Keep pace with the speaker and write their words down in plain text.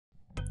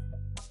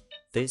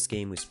This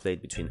game was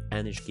played between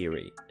Anish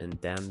Giri and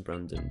Daan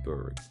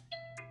Brandenburg.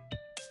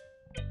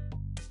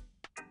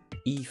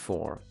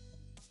 e4,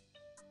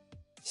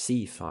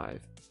 c5,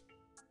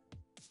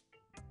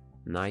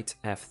 knight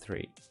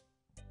f3,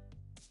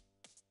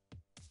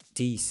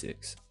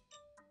 d6,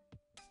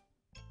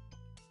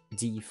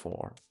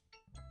 d4,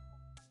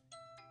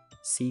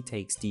 c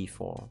takes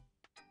d4,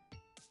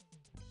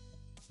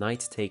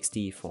 knight takes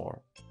d4,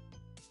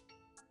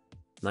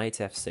 knight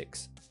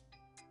f6,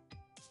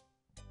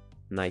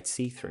 knight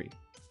c3,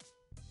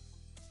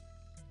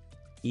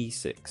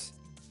 e6,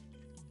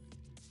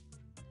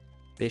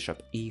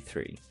 bishop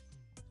e3,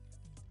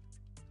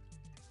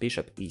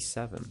 bishop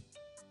e7,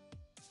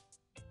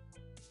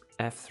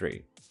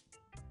 f3,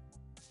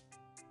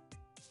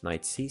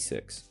 knight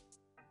c6,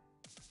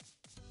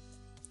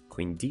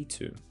 queen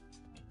d2,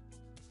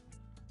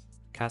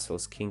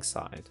 castles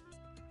kingside,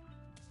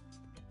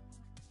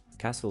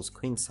 castles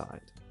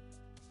queenside,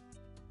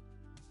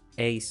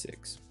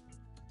 a6,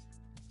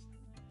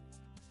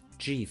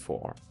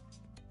 g4,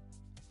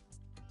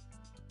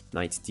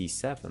 knight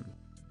d7,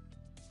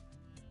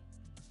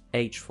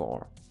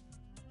 h4,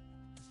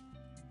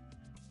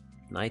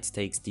 knight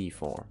takes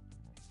d4,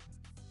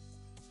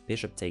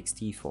 bishop takes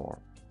d4,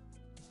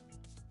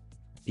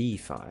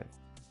 b5,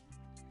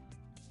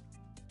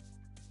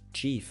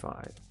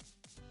 g5,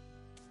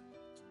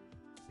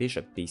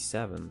 bishop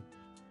b7,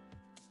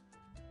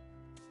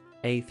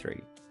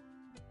 a3,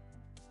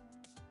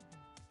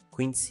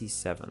 queen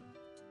c7,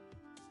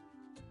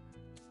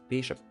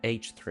 bishop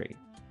h3,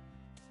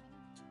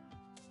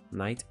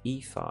 knight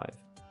e5,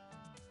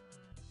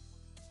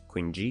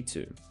 queen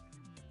g2,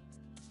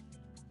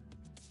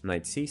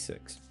 knight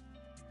c6,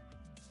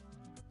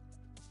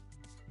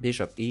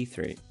 bishop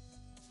e3,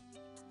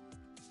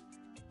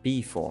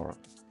 b4,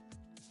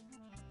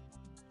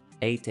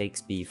 a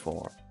takes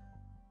b4,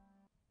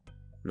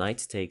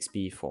 knight takes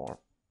b4,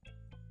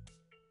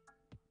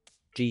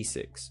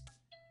 g6,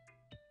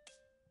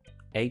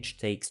 h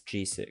takes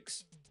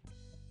g6,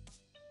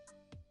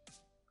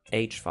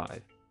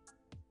 h5,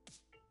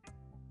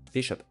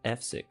 bishop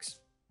f6,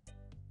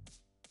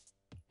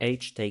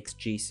 h takes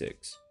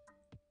g6,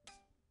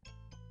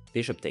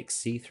 bishop takes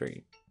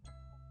c3,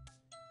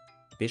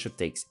 bishop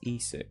takes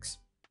e6,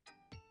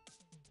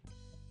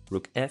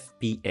 rook f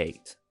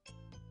b8,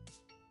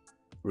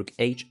 rook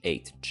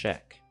h8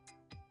 check,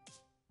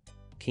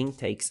 king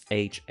takes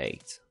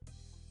h8,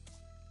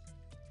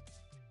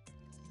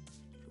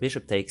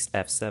 bishop takes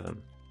f7,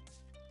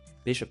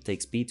 bishop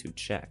takes b2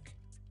 check,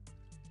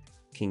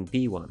 king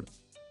b1,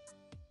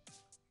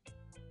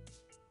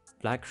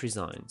 black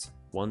resigns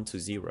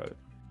 1-0.